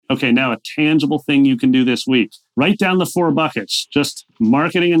Okay, now a tangible thing you can do this week. Write down the 4 buckets, just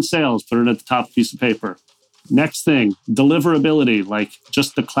marketing and sales, put it at the top of a piece of paper. Next thing, deliverability, like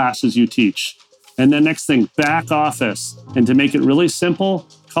just the classes you teach. And then next thing, back office. And to make it really simple,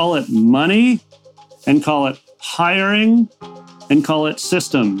 call it money and call it hiring and call it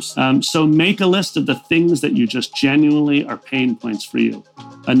systems. So make a list of the things that you just genuinely are pain points for you.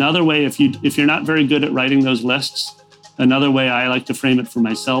 Another way, if you're not very good at writing those lists, another way I like to frame it for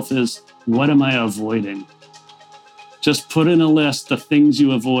myself is, what am I avoiding? Just put in a list the things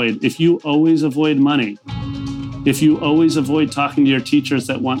you avoid. If you always avoid money, if you always avoid talking to your teachers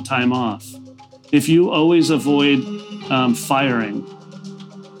that want time off, if you always avoid firing,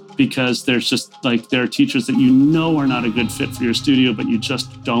 because there are teachers that you know are not a good fit for your studio, but you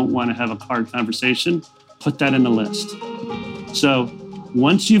just don't want to have a hard conversation, put that in the list. So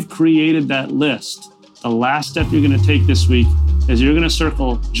once you've created that list, the last step you're going to take this week is you're going to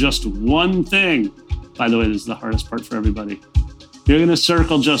circle just one thing. By the way, this is the hardest part for everybody. You're going to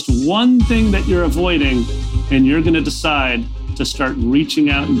circle just one thing that you're avoiding, and you're going to decide to start reaching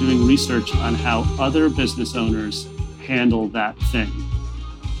out and doing research on how other business owners handle that thing.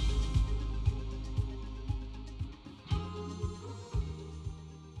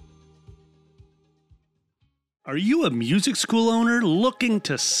 Are you a music school owner looking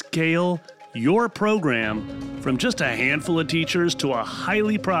to scale your program from just a handful of teachers to a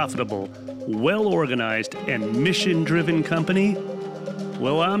highly profitable, well-organized, and mission-driven company?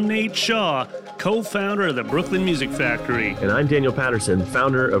 Well, I'm Nate Shaw, co-founder of the Brooklyn Music Factory. And I'm Daniel Patterson,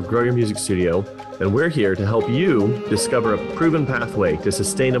 founder of Grow Your Music Studio, and we're here to help you discover a proven pathway to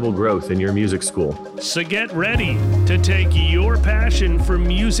sustainable growth in your music school. So get ready to take your passion for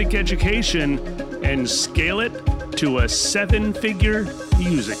music education and scale it to a 7-figure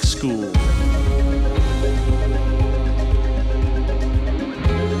music school.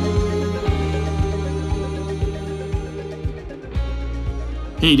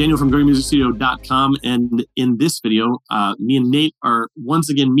 Hey, Daniel from GrowYourMusicStudio.com, and in this video, me and Nate are once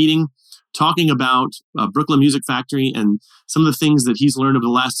again meeting, talking about Brooklyn Music Factory and some of the things that he's learned over the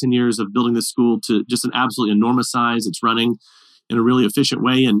last 10 years of building the school to just an absolutely enormous size. It's running in a really efficient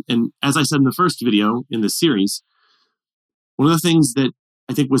way. And as I said in the first video in this series, one of the things that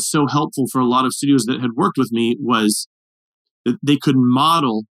I think was so helpful for a lot of studios that had worked with me was that they could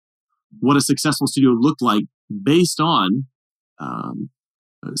model what a successful studio looked like based on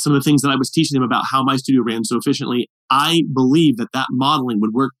some of the things that I was teaching them about how my studio ran so efficiently. I believe that modeling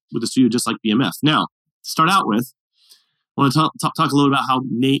would work with a studio just like BMF. Now, to start out with, I want to talk a little about how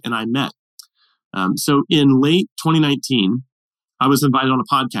Nate and I met. So in late 2019, I was invited on a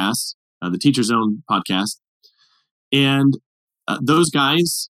podcast, the Teacher Zone podcast. And those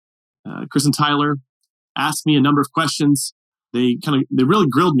guys, Chris and Tyler, asked me a number of questions. They really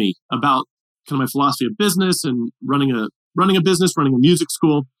grilled me about kind of my philosophy of business and running a business, running a music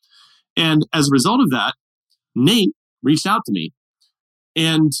school. And as a result of that, Nate reached out to me.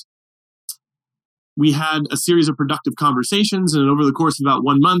 And we had a series of productive conversations. And over the course of about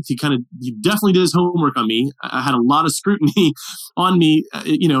 1 month, he definitely did his homework on me. I had a lot of scrutiny on me,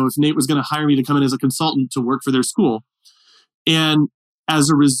 if Nate was going to hire me to come in as a consultant to work for their school. And as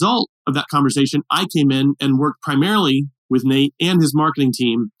a result of that conversation, I came in and worked primarily with Nate and his marketing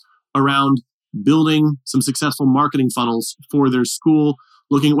team around building some successful marketing funnels for their school,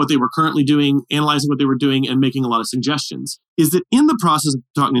 looking at what they were currently doing, analyzing what they were doing, and making a lot of suggestions. Is that in the process of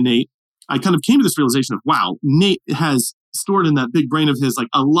talking to Nate, I kind of came to this realization of, wow, Nate has stored in that big brain of his,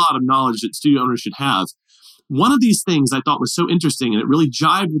 a lot of knowledge that studio owners should have. One of these things I thought was so interesting, and it really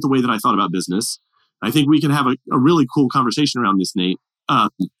jived with the way that I thought about business. I think we can have a really cool conversation around this, Nate,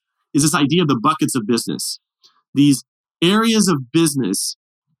 is this idea of the buckets of business. These areas of business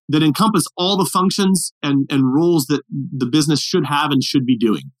that encompass all the functions and roles that the business should have and should be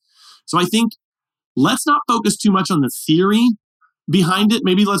doing. So I think let's not focus too much on the theory behind it.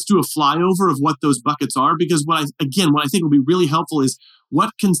 Maybe let's do a flyover of what those buckets are, because what I think will be really helpful is,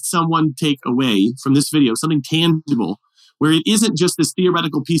 what can someone take away from this video, something tangible, where it isn't just this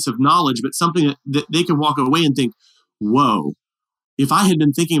theoretical piece of knowledge, but something that they can walk away and think, whoa, if I had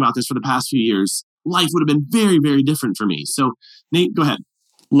been thinking about this for the past few years, life would have been very, very different for me. So Nate, go ahead.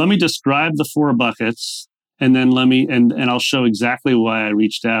 Let me describe the 4 buckets, and then I'll show exactly why I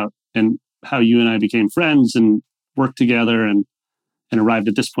reached out and how you and I became friends and worked together and arrived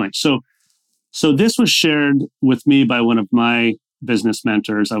at this point. So this was shared with me by one of my business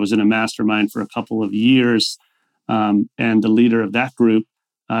mentors. I was in a mastermind for a couple of years, and the leader of that group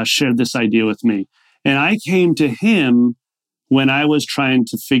shared this idea with me. And I came to him when I was trying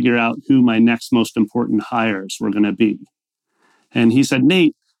to figure out who my next most important hires were going to be. And he said,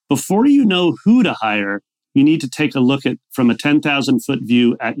 Nate, before you know who to hire, you need to take a look at from a 10,000-foot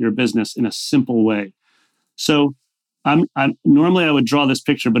view at your business in a simple way. So I'm normally I would draw this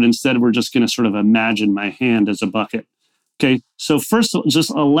picture, but instead we're just going to sort of imagine my hand as a bucket. Okay, so first, just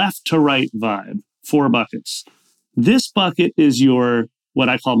a left to right vibe, 4 buckets. This bucket is your, what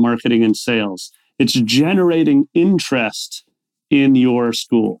I call marketing and sales. It's generating interest in your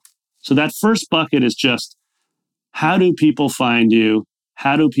school. So that first bucket is just, how do people find you?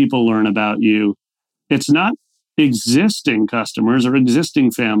 How do people learn about you? It's not existing customers or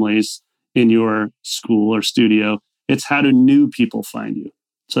existing families in your school or studio. It's how do new people find you?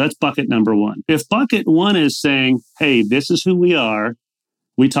 So that's bucket number 1. If bucket 1 is saying, hey, this is who we are.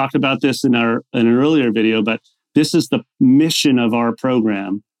 We talked about this in an earlier video, but this is the mission of our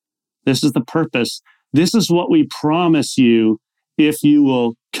program. This is the purpose. This is what we promise you if you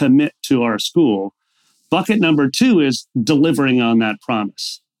will commit to our school. Bucket number 2 is delivering on that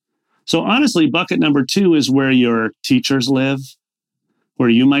promise. So honestly, bucket number 2 is where your teachers live, where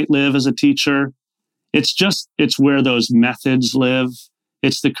you might live as a teacher. It's where those methods live.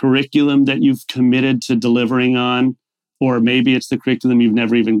 It's the curriculum that you've committed to delivering on, or maybe it's the curriculum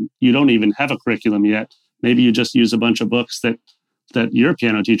you don't even have a curriculum yet. Maybe you just use a bunch of books that your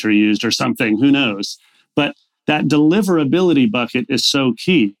piano teacher used or something, who knows? But that deliverability bucket is so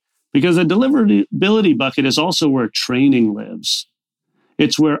key, because a deliverability bucket is also where training lives.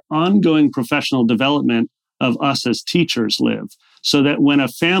 It's where ongoing professional development of us as teachers live. So that when a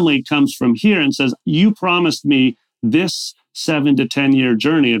family comes from here and says, you promised me this 7 to 10 year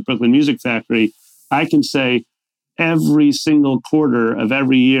journey at Brooklyn Music Factory, I can say every single quarter of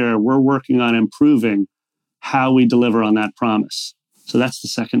every year, we're working on improving how we deliver on that promise. So that's the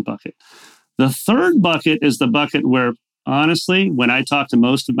second bucket. The third bucket is the bucket where, honestly, when I talk to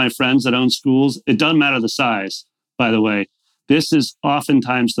most of my friends that own schools, it doesn't matter the size, by the way. This is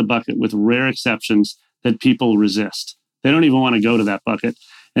oftentimes the bucket, with rare exceptions, that people resist. They don't even want to go to that bucket.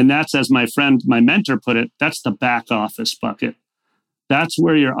 And that's, as my mentor put it, that's the back office bucket. That's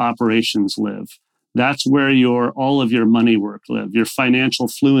where your operations live. That's where all of your money work live. Your financial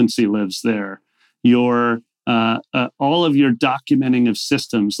fluency lives there. Your all of your documenting of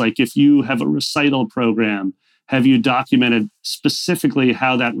systems. Like if you have a recital program, have you documented specifically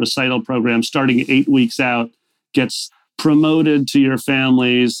how that recital program, starting 8 weeks out, gets promoted to your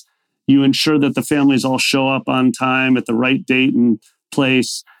families? You ensure that the families all show up on time at the right date and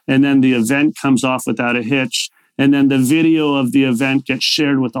place, and then the event comes off without a hitch, and then the video of the event gets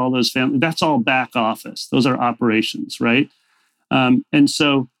shared with all those families. That's all back office. Those are operations, right? And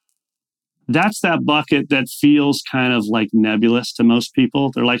so that's that bucket that feels kind of like nebulous to most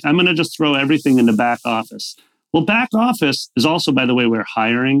people. They're like, I'm going to just throw everything into back office. Well, back office is also, by the way, where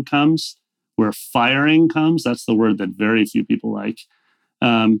hiring comes, where firing comes. That's the word that very few people like.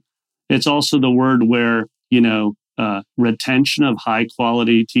 It's also the word where, retention of high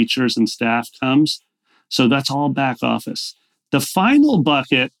quality teachers and staff comes. So that's all back office. The final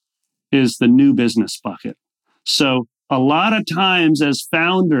bucket is the new business bucket. So a lot of times as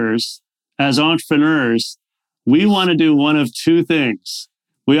founders, as entrepreneurs, we want to do one of 2 things.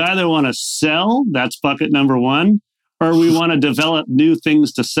 We either want to sell, that's bucket number 1, or we want to develop new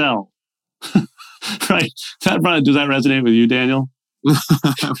things to sell. Right? Does that resonate with you, Daniel?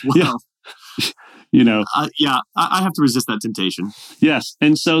 Well, yeah. I have to resist that temptation. Yes.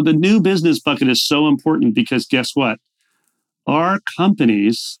 And so the new business bucket is so important, because guess what? Our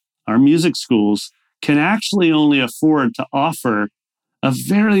companies, our music schools, can actually only afford to offer a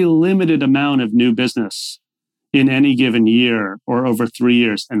very limited amount of new business in any given year or over 3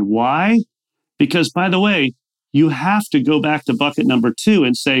 years. And why? Because, by the way, you have to go back to bucket number 2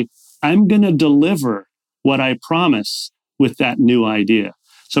 and say, I'm going to deliver what I promise with that new idea.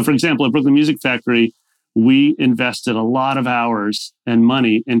 So, for example, at Brooklyn Music Factory, we invested a lot of hours and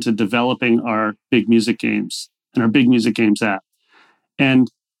money into developing our big music games and our big music games app. And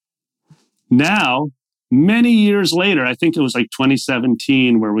now, many years later, I think it was like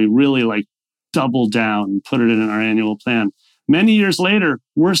 2017, where we really doubled down and put it in our annual plan. Many years later,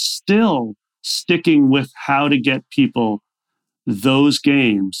 we're still sticking with how to get people those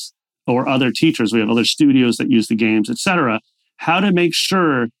games, or other teachers. We have other studios that use the games, etc. How to make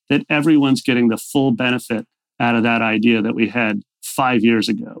sure that everyone's getting the full benefit out of that idea that we had 5 years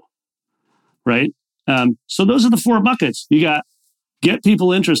ago, right? So those are the 4 buckets. You got get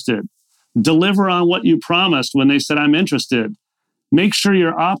people interested, deliver on what you promised when they said, I'm interested. Make sure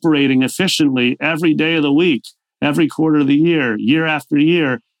you're operating efficiently every day of the week, every quarter of the year, year after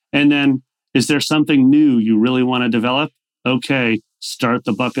year. And then, is there something new you really want to develop? Okay, start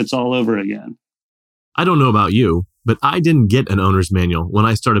the buckets all over again. I don't know about you, But I didn't get an owner's manual when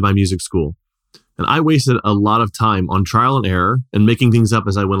I started my music school. And I wasted a lot of time on trial and error and making things up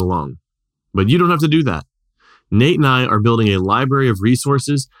as I went along. But you don't have to do that. Nate and I are building a library of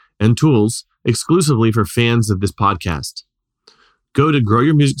resources and tools exclusively for fans of this podcast. Go to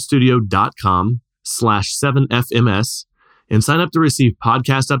growyourmusicstudio.com/7FMS and sign up to receive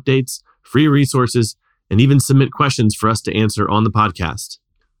podcast updates, free resources, and even submit questions for us to answer on the podcast.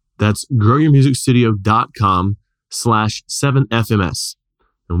 That's growyourmusicstudio.com/7FMS.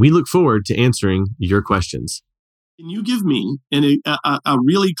 And we look forward to answering your questions. Can you give me a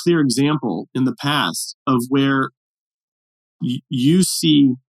really clear example in the past of where you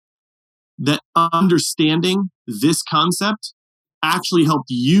see that understanding this concept actually helped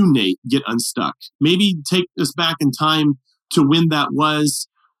you, Nate, get unstuck? Maybe take us back in time to when that was.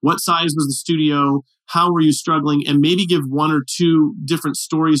 What size was the studio? How were you struggling? And maybe give one or two different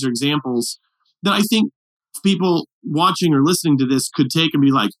stories or examples that I think people watching or listening to this could take and be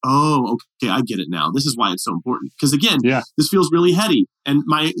like, oh, okay, I get it now. This is why it's so important. Because again, This feels really heady. And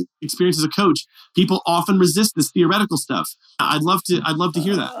my experience as a coach, people often resist this theoretical stuff. I'd love to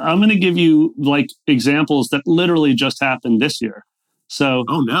hear that. I'm going to give you like examples that literally just happened this year. So,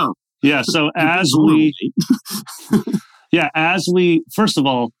 oh no. Yeah. So first of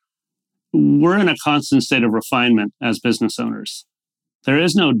all, we're in a constant state of refinement as business owners. There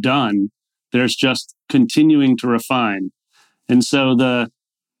is no done. There's just continuing to refine. And so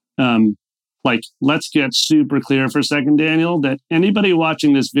let's get super clear for a second, Daniel, that anybody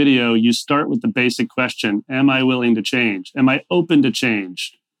watching this video, you start with the basic question, am I willing to change? Am I open to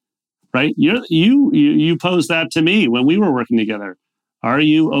change? Right? You posed that to me when we were working together. Are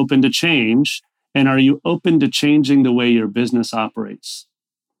you open to change? And are you open to changing the way your business operates?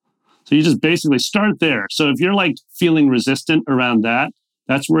 So you just basically start there. So if you're like feeling resistant around that,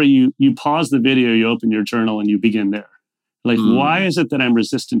 that's where you pause the video, you open your journal, and you begin there. Like, why is it that I'm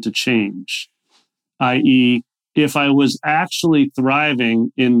resistant to change? I.e., if I was actually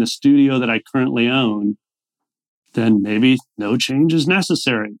thriving in the studio that I currently own, then maybe no change is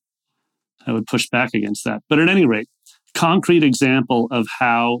necessary. I would push back against that. But at any rate, concrete example of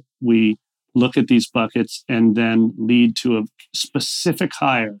how we look at these buckets and then lead to a specific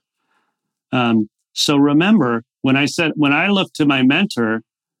hire. So remember, when I looked to my mentor,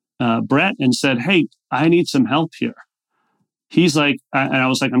 Brett, and said, hey, I need some help here. He's like, and I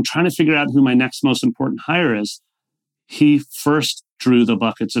was like, I'm trying to figure out who my next most important hire is. He first drew the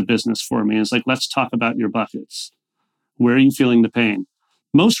buckets of business for me. And it's like, let's talk about your buckets. Where are you feeling the pain?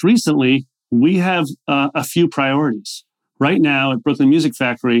 Most recently, we have a few priorities. Right now at Brooklyn Music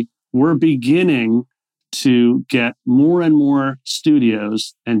Factory, we're beginning to get more and more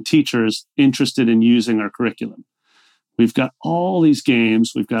studios and teachers interested in using our curriculum. We've got all these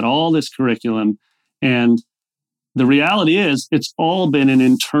games, we've got all this curriculum, and the reality is it's all been an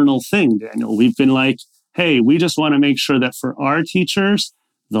internal thing, Daniel. We've been like, hey, we just want to make sure that for our teachers,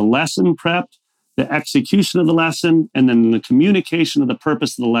 the lesson prep, the execution of the lesson, and then the communication of the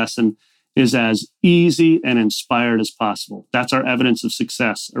purpose of the lesson is as easy and inspired as possible. That's our evidence of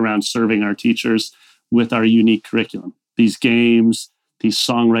success around serving our teachers with our unique curriculum, these games, these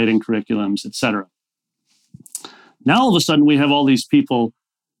songwriting curriculums, etc. Now all of a sudden we have all these people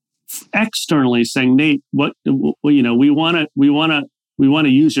externally saying, Nate, we want to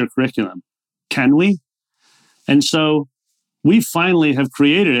use your curriculum. Can we? And so we finally have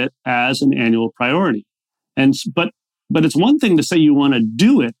created it as an annual priority. But it's one thing to say you want to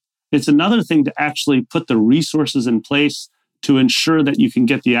do it. It's another thing to actually put the resources in place to ensure that you can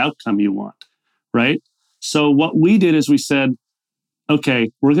get the outcome you want, right? So what we did is we said,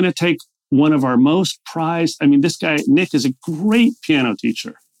 okay, we're going to take one of our most prized, this guy, Nick, is a great piano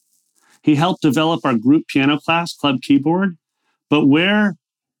teacher. He helped develop our group piano class, Club Keyboard, but where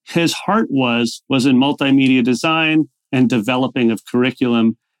his heart was in multimedia design and developing of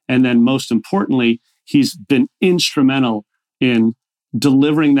curriculum. And then most importantly, he's been instrumental in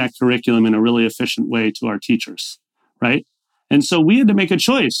delivering that curriculum in a really efficient way to our teachers, right? And so we had to make a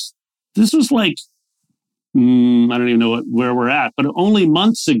choice. This was like, I don't even know where we're at, but only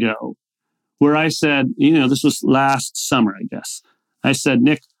months ago, where I said, this was last summer, I guess. I said,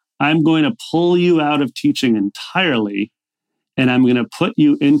 Nick, I'm going to pull you out of teaching entirely, and I'm going to put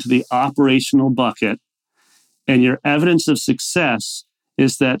you into the operational bucket. And your evidence of success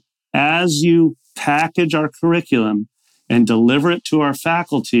is that as you package our curriculum and deliver it to our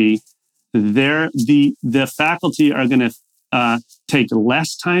faculty, the faculty are going to take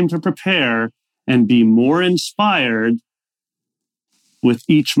less time to prepare and be more inspired with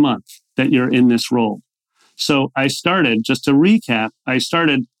each month that you're in this role. So I started, just to recap,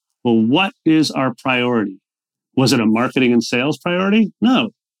 well, what is our priority? Was it a marketing and sales priority?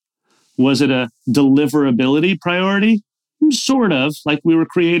 No. Was it a deliverability priority? Sort of. Like we were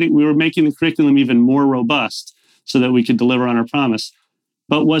making the curriculum even more robust so that we could deliver on our promise.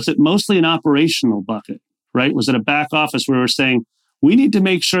 But was it mostly an operational bucket, right? Was it a back office where we're saying, we need to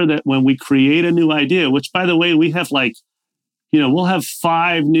make sure that when we create a new idea, which by the way, we have we'll have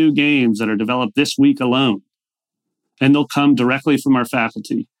 5 new games that are developed this week alone, and they'll come directly from our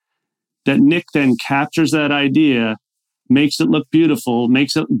faculty, that Nick then captures that idea, makes it look beautiful,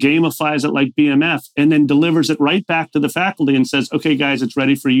 gamifies it like BMF, and then delivers it right back to the faculty and says, okay, guys, it's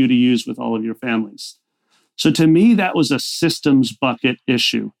ready for you to use with all of your families. So to me, that was a systems bucket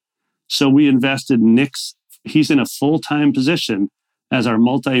issue. So we invested he's in a full-time position as our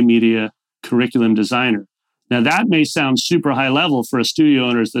multimedia curriculum designer. Now that may sound super high level for a studio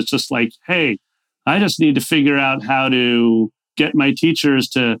owner that's just like, hey, I just need to figure out how to get my teachers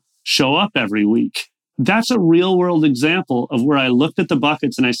to show up every week. That's a real world example of where I looked at the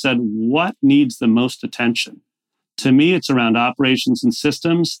buckets and I said, what needs the most attention? To me, it's around operations and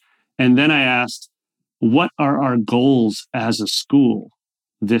systems. And then I asked, what are our goals as a school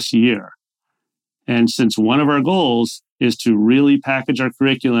this year? And since one of our goals is to really package our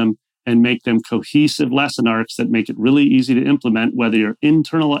curriculum and make them cohesive lesson arcs that make it really easy to implement, whether you're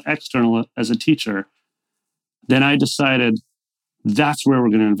internal or external as a teacher, then I decided that's where we're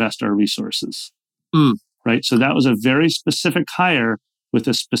going to invest our resources. Right? So that was a very specific hire with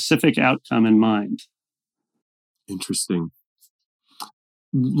a specific outcome in mind. Interesting.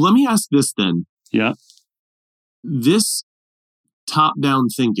 Let me ask this then. Yeah. This top-down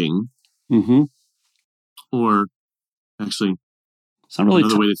thinking, or actually, it's not really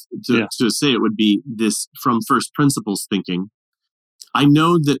another way to say it would be this from first principles thinking. I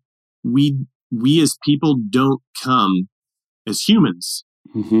know that we as people don't come as humans.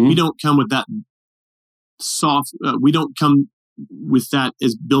 We don't come with that we don't come with that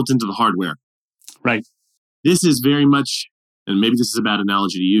as built into the hardware. Right. This is very much, and maybe this is a bad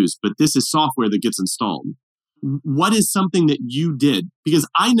analogy to use, but this is software that gets installed. What is something that you did? Because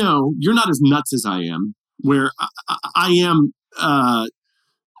I know you're not as nuts as I am, where I am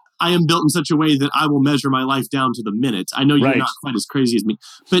built in such a way that I will measure my life down to the minute. I know you're not quite as crazy as me,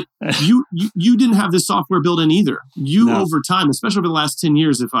 but you didn't have this software built in either. Over time, especially over the last 10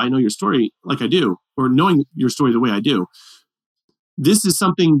 years, if I know your story like I do, or knowing your story the way I do, this is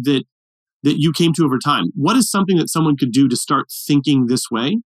something that you came to over time. What is something that someone could do to start thinking this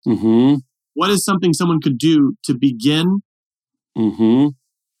way? What is something someone could do to begin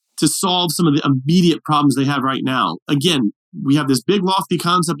to solve some of the immediate problems they have right now? Again, we have this big lofty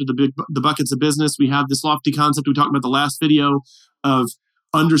concept of the buckets of business. We have this lofty concept we talked about the last video of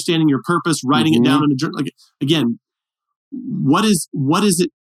understanding your purpose, writing it down in a journal. Like, again, what is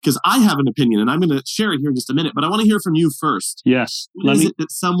it? Because I have an opinion, and I'm going to share it here in just a minute, but I want to hear from you first. Yes. What is it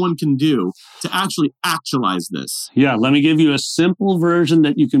that someone can do to actually actualize this? Yeah, let me give you a simple version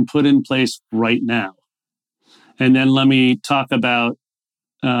that you can put in place right now. And then let me talk about,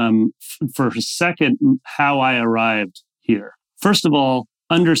 for a second, how I arrived here. First of all,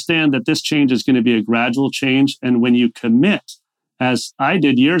 understand that this change is going to be a gradual change. And when you commit, as I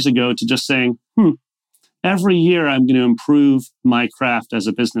did years ago, to just saying, every year I'm going to improve my craft as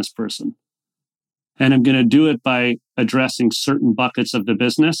a business person. And I'm going to do it by addressing certain buckets of the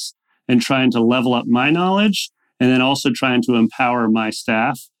business and trying to level up my knowledge, and then also trying to empower my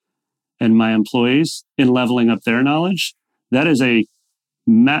staff and my employees in leveling up their knowledge. That is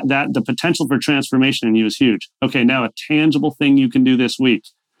the potential for transformation in you is huge. Okay, now a tangible thing you can do this week.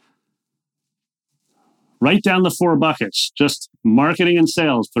 Write down the 4 buckets, just marketing and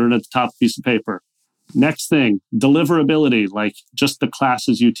sales, put it at the top of a piece of paper. Next thing, deliverability, like just the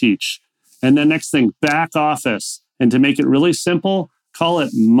classes you teach. And then next thing, back office. And to make it really simple, call it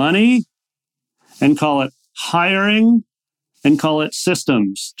money and call it hiring and call it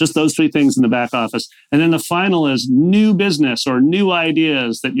systems. Just those 3 things in the back office. And then the final is new business or new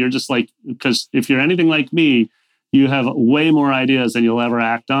ideas that you're just like, because if you're anything like me, you have way more ideas than you'll ever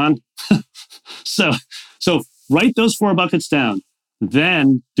act on. So write those 4 buckets down.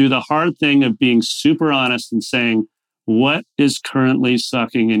 Then do the hard thing of being super honest and saying, what is currently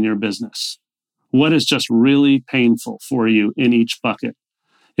sucking in your business? What is just really painful for you in each bucket?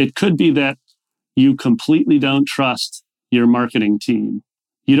 It could be that you completely don't trust your marketing team.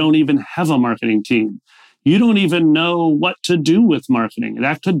 You don't even have a marketing team. You don't even know what to do with marketing.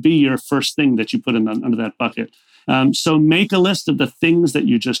 That could be your first thing that you put under that bucket. So make a list of the things that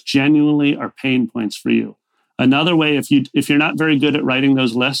you just genuinely are pain points for you. Another way, if you're not very good at writing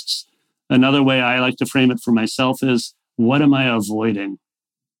those lists, another way I like to frame it for myself is, what am I avoiding?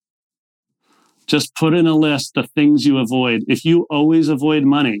 Just put in a list the things you avoid. If you always avoid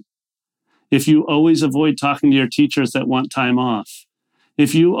money, if you always avoid talking to your teachers that want time off,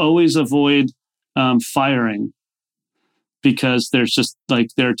 if you always avoid firing, because there's just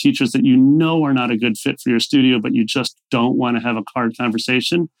like there are teachers that you know are not a good fit for your studio, but you just don't want to have a hard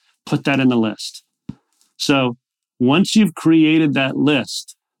conversation, put that in the list. So once you've created that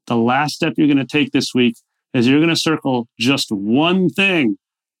list, the last step you're going to take this week is you're going to circle just one thing.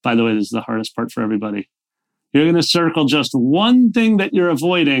 By the way, this is the hardest part for everybody. You're going to circle just one thing that you're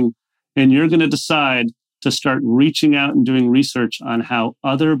avoiding, and you're going to decide to start reaching out and doing research on how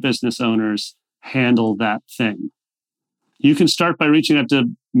other business owners handle that thing. You can start by reaching out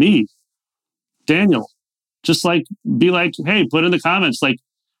to me, Daniel. Just like, be like, hey, put in the comments, like,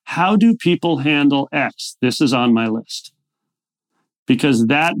 how do people handle X? This is on my list. Because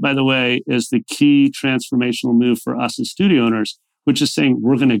that, by the way, is the key transformational move for us as studio owners, which is saying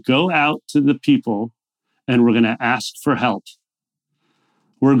we're going to go out to the people and we're going to ask for help.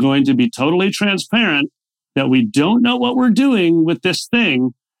 We're going to be totally transparent that we don't know what we're doing with this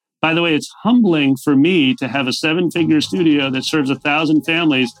thing. By the way, it's humbling for me to have a 7-figure studio that serves 1,000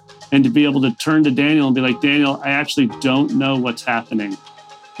 families and to be able to turn to Daniel and be like, Daniel, I actually don't know what's happening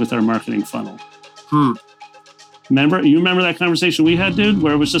with our marketing funnel. You remember that conversation we had, dude,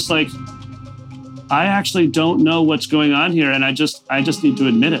 where it was just like, I actually don't know what's going on here, and I just need to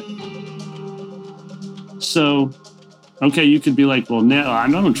admit it. So, okay, you could be like, well, no, I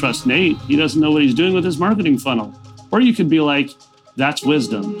don't trust Nate. He doesn't know what he's doing with his marketing funnel. Or you could be like, that's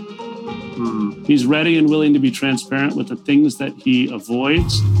wisdom. He's ready and willing to be transparent with the things that he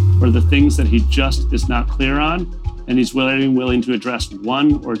avoids or the things that he just is not clear on. And he's willing to address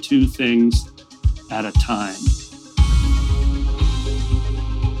 1 or 2 things at a time.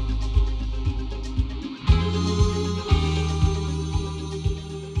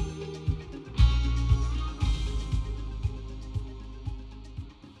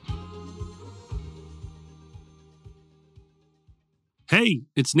 Hey,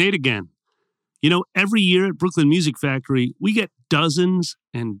 it's Nate again. You know, every year at Brooklyn Music Factory, we get dozens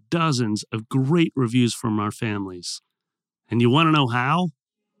and dozens of great reviews from our families. And you want to know how?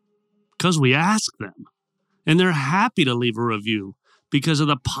 Because we ask them. And they're happy to leave a review because of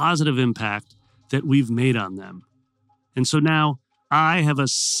the positive impact that we've made on them. And so now I have a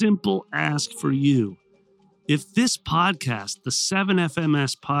simple ask for you. If this podcast, the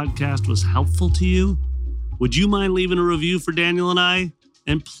 7FMS podcast, was helpful to you, would you mind leaving a review for Daniel and I?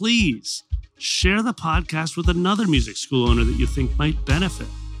 And please share the podcast with another music school owner that you think might benefit.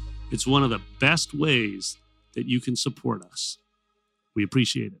 It's one of the best ways that you can support us. We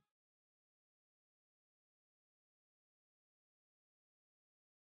appreciate it.